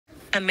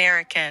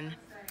American.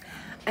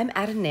 I'm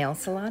at a nail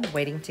salon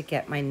waiting to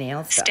get my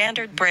nails done.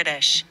 Standard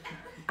British.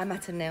 I'm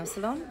at a nail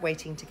salon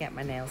waiting to get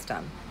my nails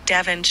done.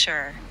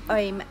 Devonshire.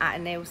 I'm at a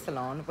nail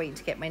salon waiting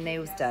to get my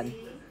nails done.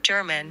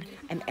 German.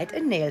 I'm at a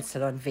nail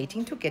salon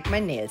waiting to get my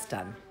nails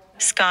done.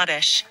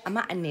 Scottish. I'm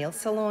at a nail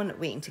salon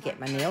waiting to get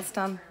my nails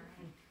done.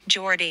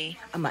 Geordie.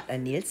 I'm at a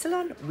nail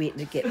salon waiting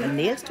to get my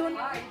nails done.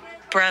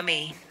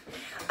 Brummie.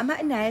 I'm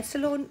at a nail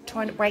salon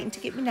waiting to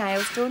get my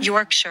nails done.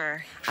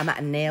 Yorkshire. I'm at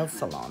a nail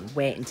salon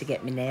waiting to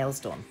get my nails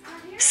done.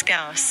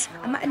 Scouse.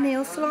 I'm at a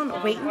nail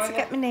salon waiting to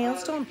get my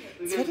nails done.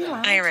 It's very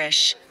loud.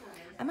 Irish.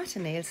 I'm at a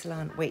nail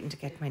salon waiting to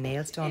get my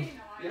nails done.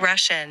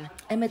 Russian.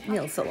 I'm at a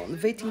nail salon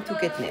waiting to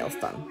get nails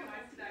done.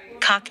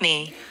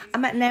 Cockney.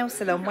 I'm at a nail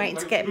salon waiting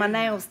to get my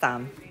nails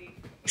done.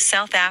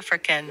 South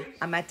African.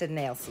 I'm at a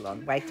nail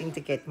salon waiting to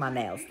get my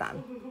nails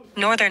done.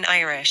 Northern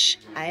Irish.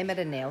 I'm at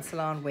a nail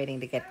salon waiting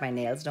to get my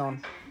nails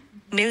done.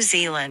 New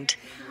Zealand.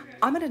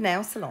 I'm at a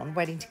nail salon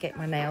waiting to get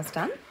my nails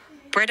done.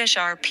 British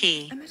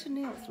RP. I'm at a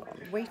nail salon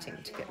waiting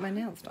to get my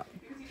nails done.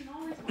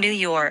 New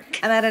York.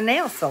 I'm at a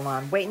nail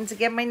salon waiting to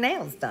get my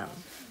nails done.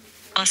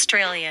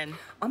 Australian.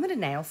 I'm at a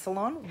nail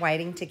salon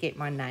waiting to get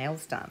my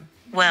nails done.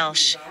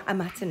 Welsh. I'm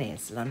at a nail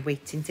salon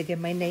waiting to get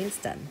my nails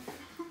done.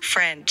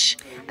 French.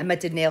 I'm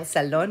at a nail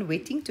salon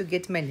waiting to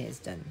get my nails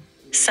done.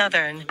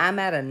 Southern. I'm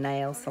at a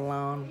nail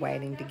salon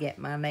waiting to get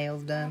my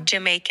nails done.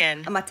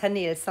 Jamaican. I'm at a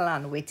nail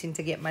salon waiting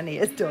to get my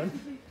nails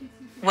done.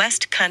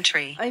 West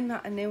Country. I'm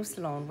at a nail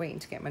salon waiting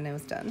to get my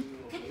nails done.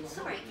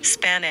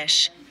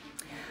 Spanish.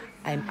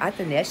 I'm at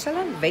a nail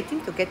salon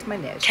waiting to get my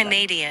nails done.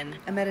 Canadian.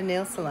 I'm at a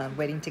nail salon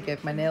waiting to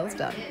get my nails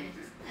done.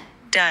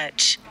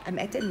 Dutch. I'm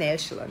at a nail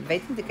salon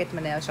waiting to get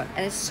my nails done.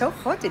 And it's so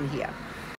hot in here.